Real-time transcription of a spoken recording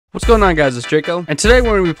What's going on, guys? It's Jaco, and today we're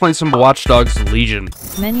going to be playing some Watch Dogs Legion.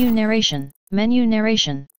 Menu narration. Menu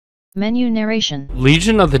narration. Menu narration.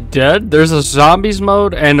 Legion of the Dead? There's a zombies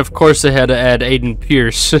mode, and of course they had to add Aiden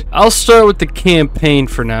Pierce. I'll start with the campaign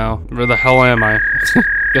for now. Where the hell am I?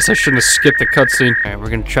 Guess I shouldn't have skipped the cutscene. Alright, we're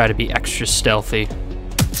going to try to be extra stealthy.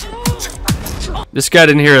 This guy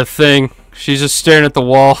didn't hear a thing. She's just staring at the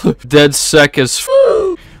wall. Dead sec as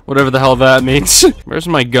whatever the hell that means. Where's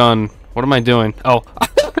my gun? What am I doing? Oh.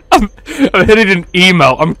 I'm hitting an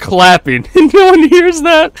emo. I'm clapping. No one hears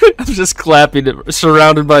that. I'm just clapping,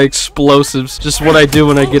 surrounded by explosives. Just what I do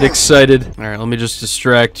when I get excited. Alright, let me just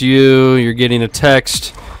distract you. You're getting a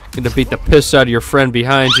text. Gonna beat the piss out of your friend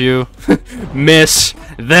behind you. Miss.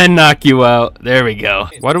 Then knock you out. There we go.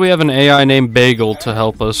 Why do we have an AI named Bagel to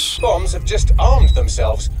help us? Bombs have just armed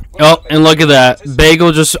themselves. Oh, and look at that.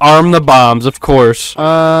 Bagel just armed the bombs, of course.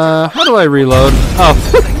 How do I reload?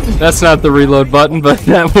 Oh, that's not the reload button, but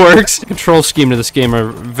that works. The control scheme to this game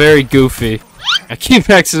are very goofy. I keep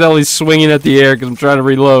accidentally swinging at the air because I'm trying to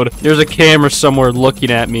reload. There's a camera somewhere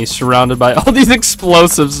looking at me, surrounded by all these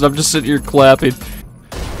explosives, and I'm just sitting here clapping.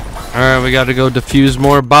 Alright, we gotta go defuse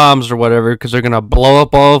more bombs or whatever, because they're gonna blow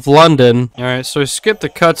up all of London. Alright, so I skipped the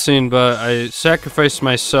cutscene, but I sacrificed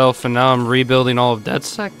myself, and now I'm rebuilding all of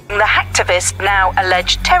DedSec. The hacktivist, now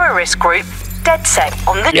alleged terrorist group, DedSec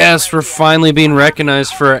on the... Yes, we're finally being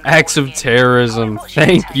recognized for acts of terrorism.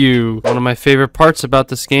 Thank you. One of my favorite parts about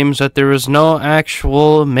this game is that there is no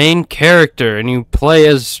actual main character, and you play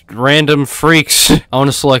as random freaks. I want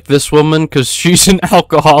to select this woman, because she's an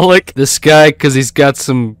alcoholic. This guy, because he's got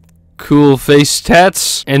some cool face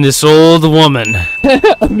tats, and this old woman.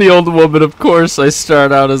 I'm the old woman, of course. I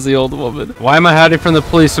start out as the old woman. Why am I hiding from the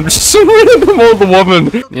police? I'm just some random old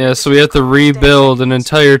woman. Yeah, so we have to rebuild an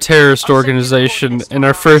entire terrorist organization, and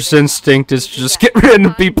our first instinct is to just get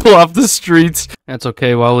random people off the streets. That's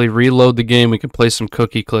okay. While we reload the game, we can play some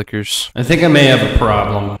cookie clickers. I think I may have a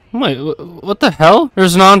problem. Wait, what the hell?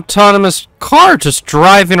 There's an autonomous car just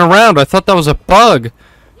driving around. I thought that was a bug.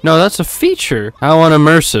 No, that's a feature. How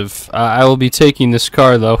unimmersive. I will be taking this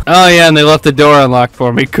car, though. Oh, yeah, and they left the door unlocked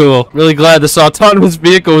for me. Cool. Really glad this autonomous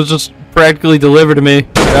vehicle was just practically delivered to me.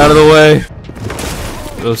 Get out of the way.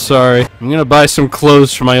 Oh, sorry. I'm gonna buy some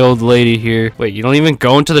clothes for my old lady here. Wait, you don't even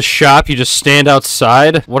go into the shop? You just stand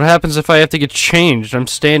outside? What happens if I have to get changed? I'm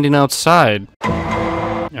standing outside.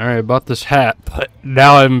 Alright, I bought this hat, but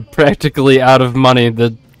now I'm practically out of money.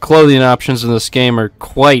 The clothing options in this game are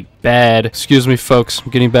quite bad. Excuse me, folks. I'm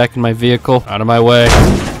getting back in my vehicle. Out of my way.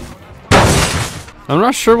 I'm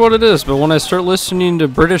not sure what it is, but when I start listening to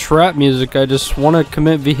British rap music, I just want to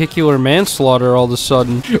commit vehicular manslaughter all of a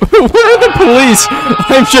sudden. Where are the police?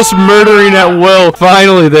 I'm just murdering at will.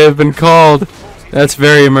 Finally, they have been called. That's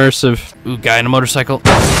very immersive. Ooh, guy on a motorcycle.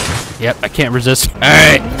 Yep, I can't resist.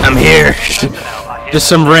 Alright, I'm here. Just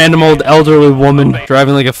some random old elderly woman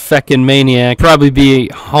driving like a feckin' maniac. Probably be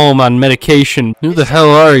home on medication. Who the hell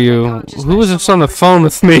are you? Who was this on the phone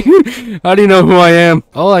with me? How do you know who I am?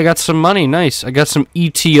 Oh, I got some money. Nice. I got some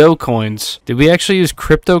ETO coins. Did we actually use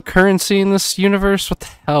cryptocurrency in this universe? What the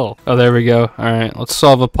hell? Oh, there we go. Alright, let's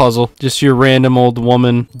solve a puzzle. Just your random old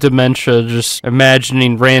woman. Dementia, just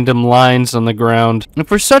imagining random lines on the ground. If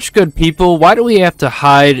we're such good people, why do we have to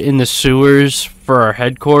hide in the sewers for our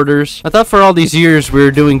headquarters? I thought for all these years we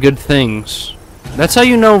were doing good things. That's how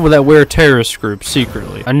you know that we're a terrorist group,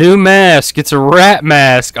 secretly. A new mask. It's a rat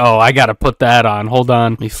mask. Oh, I gotta put that on. Hold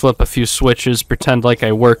on. Let me flip a few switches, pretend like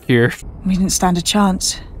I work here. We didn't stand a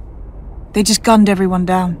chance. They just gunned everyone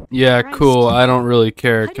down. Yeah, cool. I don't really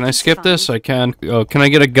care. Can I skip this? I can. Oh, can I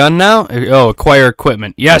get a gun now? Oh, acquire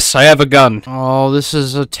equipment. Yes, I have a gun. Oh, this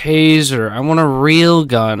is a taser. I want a real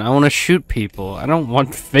gun. I want to shoot people. I don't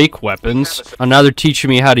want fake weapons. Oh, now they're teaching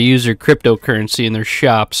me how to use their cryptocurrency in their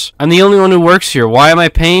shops. I'm the only one who works here. Why am I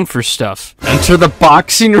paying for stuff? Enter the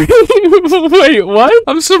boxing ring? Wait, what?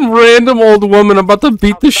 I'm some random old woman. I'm about to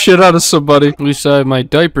beat the shit out of somebody. At least I have my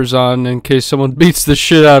diapers on in case someone beats the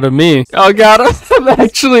shit out of me. Oh god, I'm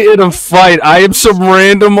actually in a fight. I am some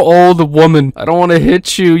random old woman. I don't want to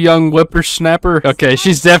hit you, young whippersnapper. Okay,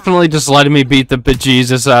 she's definitely just letting me beat the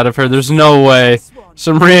bejesus out of her. There's no way.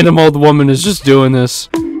 Some random old woman is just doing this.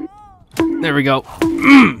 There we go.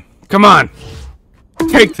 Come on.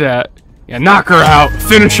 Take that. Yeah, knock her out.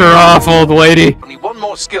 Finish her off, old lady. Only one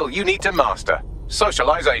more skill you need to master.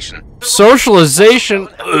 Socialization. Socialization?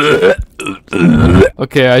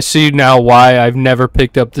 Okay, I see now why I've never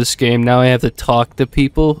picked up this game. Now I have to talk to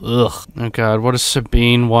people. Ugh. Oh god, what does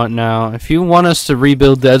Sabine want now? If you want us to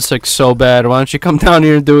rebuild DedSec so bad, why don't you come down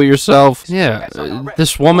here and do it yourself? Yeah,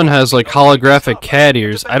 this woman has like holographic cat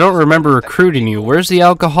ears. I don't remember recruiting you. Where's the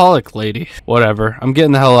alcoholic lady? Whatever, I'm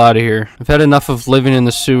getting the hell out of here. I've had enough of living in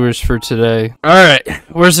the sewers for today. Alright,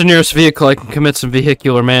 where's the nearest vehicle I can commit some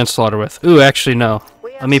vehicular manslaughter with? Ooh, actually no.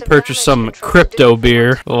 Let me purchase some crypto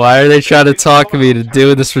beer. Why are they trying to talk me to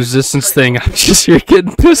do this resistance thing? I'm just here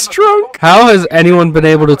getting pissed drunk. How has anyone been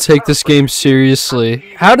able to take this game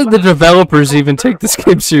seriously? How did the developers even take this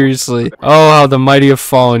game seriously? Oh, how the mighty have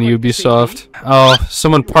fallen, Ubisoft. Oh,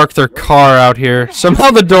 someone parked their car out here.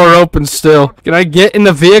 Somehow the door opens still. Can I get in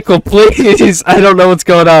the vehicle, please? I don't know what's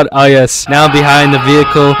going on. Oh, yes. Now behind the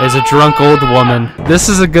vehicle is a drunk old woman. This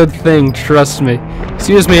is a good thing, trust me.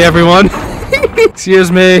 Excuse me, everyone.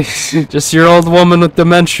 Excuse me, just your old woman with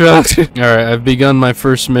dementia. Alright, I've begun my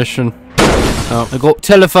first mission. Oh, I got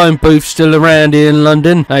telephone booths still around here in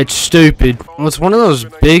London. That's stupid. Well, it's one of those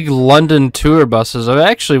big London tour buses. I've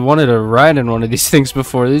actually wanted to ride in one of these things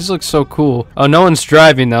before. These look so cool. Oh, no one's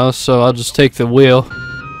driving though, so I'll just take the wheel.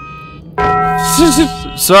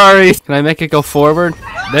 Sorry. Can I make it go forward?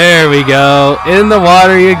 There we go. In the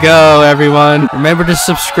water you go, everyone. Remember to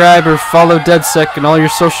subscribe or follow DedSec on all your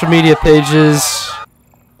social media pages.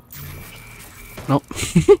 Nope.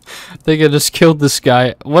 I think I just killed this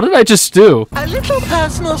guy. What did I just do? A little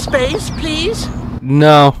personal space, please.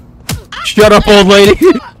 No. Shut up, old lady.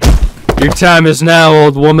 Your time is now,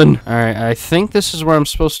 old woman. Alright, I think this is where I'm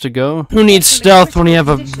supposed to go. Who needs stealth when you have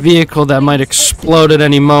a vehicle that might explode at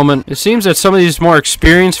any moment? It seems that some of these more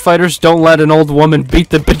experienced fighters don't let an old woman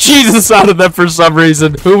beat the bejesus out of them for some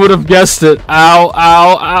reason. Who would have guessed it? Ow,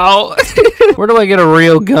 ow, ow. Where do I get a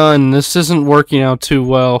real gun? This isn't working out too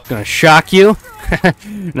well. Gonna shock you? And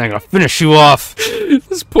I'm gonna finish you off.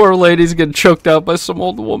 This poor lady's getting choked out by some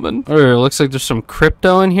old woman. Oh, looks like there's some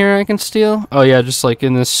crypto in here I can steal. Oh yeah, just like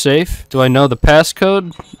in this safe. Do I know the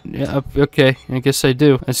passcode? Yeah, okay, I guess I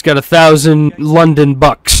do. It's got 1,000 London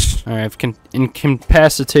bucks. Alright, I've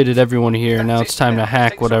incapacitated everyone here. Now it's time to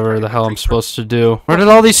hack whatever the hell I'm supposed to do. Where did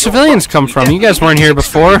all these civilians come from? You guys weren't here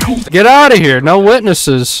before. Get out of here, no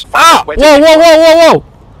witnesses. Ah! Whoa, whoa, whoa, whoa, whoa!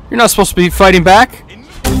 You're not supposed to be fighting back.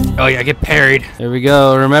 Oh yeah, get parried. There we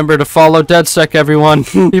go. Remember to follow DedSec, everyone.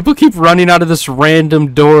 People keep running out of this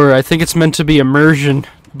random door. I think it's meant to be immersion,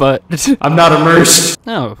 but I'm not immersed.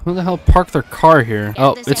 No, who the hell parked their car here?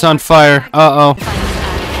 Oh, it's on fire. Uh-oh.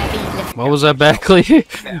 What was that, Backley?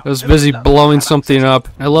 I was busy blowing something up.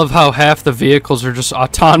 I love how half the vehicles are just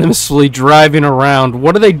autonomously driving around.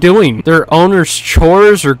 What are they doing? Their owner's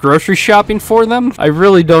chores or grocery shopping for them? I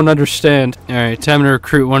really don't understand. Alright, time to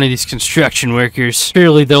recruit one of these construction workers.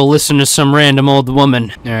 Surely they'll listen to some random old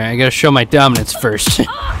woman. Alright, I gotta show my dominance first.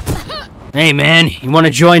 Hey man, you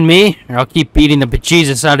wanna join me? Or I'll keep beating the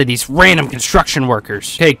bejesus out of these random construction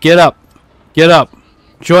workers. Okay, get up. Get up.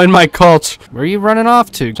 Join my cult. Where are you running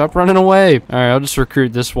off to? Stop running away. Alright, I'll just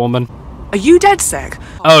recruit this woman. Are you DedSec?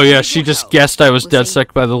 Oh yeah, she just guessed I was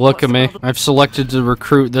DedSec by the look of me. I've selected to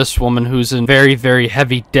recruit this woman who's in very, very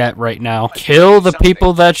heavy debt right now. Kill the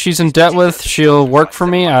people that she's in debt with? She'll work for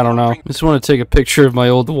me? I don't know. I just want to take a picture of my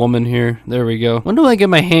old woman here. There we go. When do I get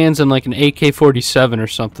my hands on like an AK-47 or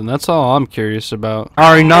something? That's all I'm curious about.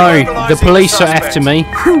 Oh no, the police are after me.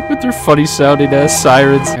 With their funny sounding ass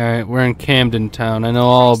sirens. Alright, we're in Camden Town. I know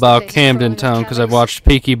all about Camden Town because I've watched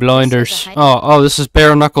Peaky Blinders. Oh, this is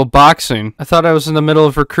bare knuckle boxing. I thought I was in the middle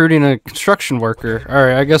of recruiting a construction worker.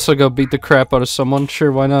 Alright, I guess I'll go beat the crap out of someone.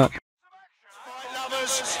 Sure, why not?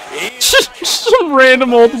 Some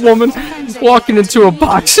random old woman walking into a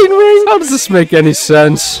boxing ring? How does this make any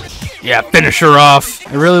sense? Yeah, finish her off.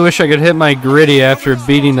 I really wish I could hit my gritty after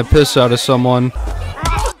beating the piss out of someone.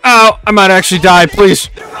 Ow, I might actually die,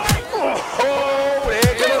 please.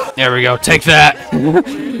 There we go, take that.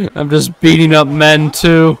 I'm just beating up men,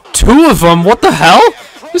 too. 2 of them? What the hell?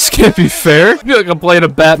 This can't be fair. I feel like I'm playing a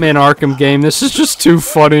Batman Arkham game. This is just too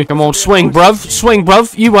funny. Come on, swing, bruv. Swing,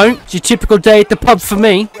 bruv. You won't. It's your typical day at the pub for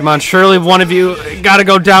me. Come on, surely one of you gotta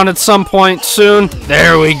go down at some point soon.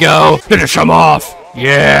 There we go. Finish him off.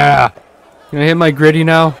 Yeah. Can I hit my gritty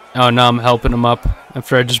now? Oh, no, I'm helping him up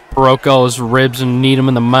after I just broke all his ribs and kneed him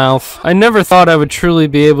in the mouth. I never thought I would truly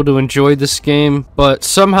be able to enjoy this game, but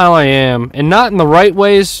somehow I am. And not in the right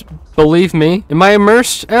ways, believe me. Am I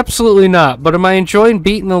immersed? Absolutely not. But am I enjoying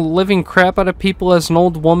beating the living crap out of people as an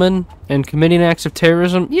old woman and committing acts of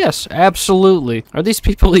terrorism? Yes, absolutely. Are these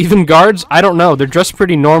people even guards? I don't know. They're dressed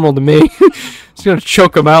pretty normal to me. Just gonna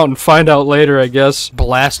choke them out and find out later, I guess.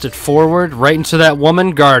 Blasted forward right into that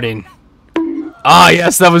woman guarding. Ah,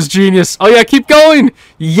 yes, that was genius. Oh, yeah, keep going.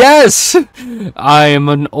 Yes. I am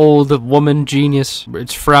an old woman genius.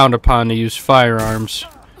 It's frowned upon to use firearms.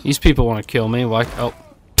 These people want to kill me. Why? Oh.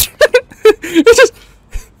 It just...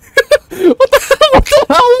 What the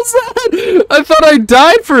hell was that? I thought I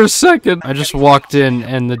died for a second. I just walked in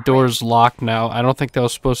and the door's locked now. I don't think that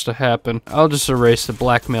was supposed to happen. I'll just erase the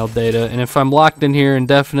blackmail data, and if I'm locked in here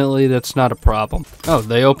indefinitely, that's not a problem. Oh,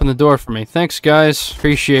 they opened the door for me. Thanks, guys.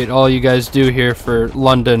 Appreciate all you guys do here for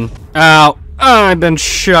London. Ow. I've been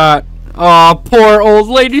shot. Oh, poor old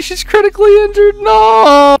lady. She's critically injured.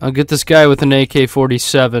 No. I'll get this guy with an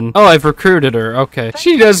AK-47. Oh, I've recruited her. Okay.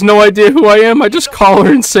 She has no idea who I am. I just call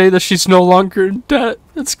her and say that she's no longer in debt.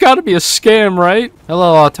 It's gotta be a scam, right?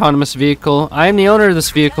 Hello, autonomous vehicle. I am the owner of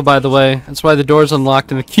this vehicle, by the way. That's why the door's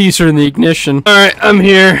unlocked and the keys are in the ignition. Alright, I'm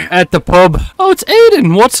here at the pub. Oh, it's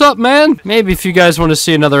Aiden. What's up, man? Maybe if you guys want to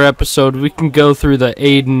see another episode, we can go through the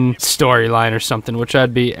Aiden storyline or something, which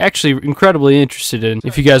I'd be actually incredibly interested in.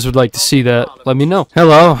 If you guys would like to see that, let me know.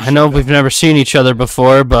 Hello, I know we've never seen each other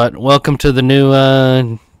before, but welcome to the new,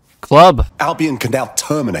 club. Albion can now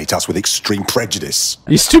terminate us with extreme prejudice.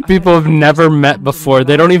 These two people have never met before.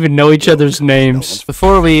 They don't even know each other's names.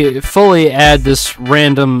 Before we fully add this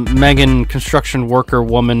random Megan construction worker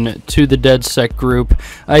woman to the DedSec group,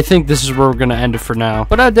 I think this is where we're going to end it for now.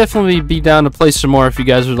 But I'd definitely be down to play some more if you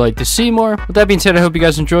guys would like to see more. With that being said, I hope you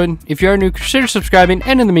guys enjoyed. If you are new, consider subscribing.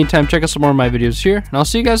 And in the meantime, check out some more of my videos here. And I'll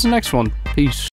see you guys in the next one. Peace.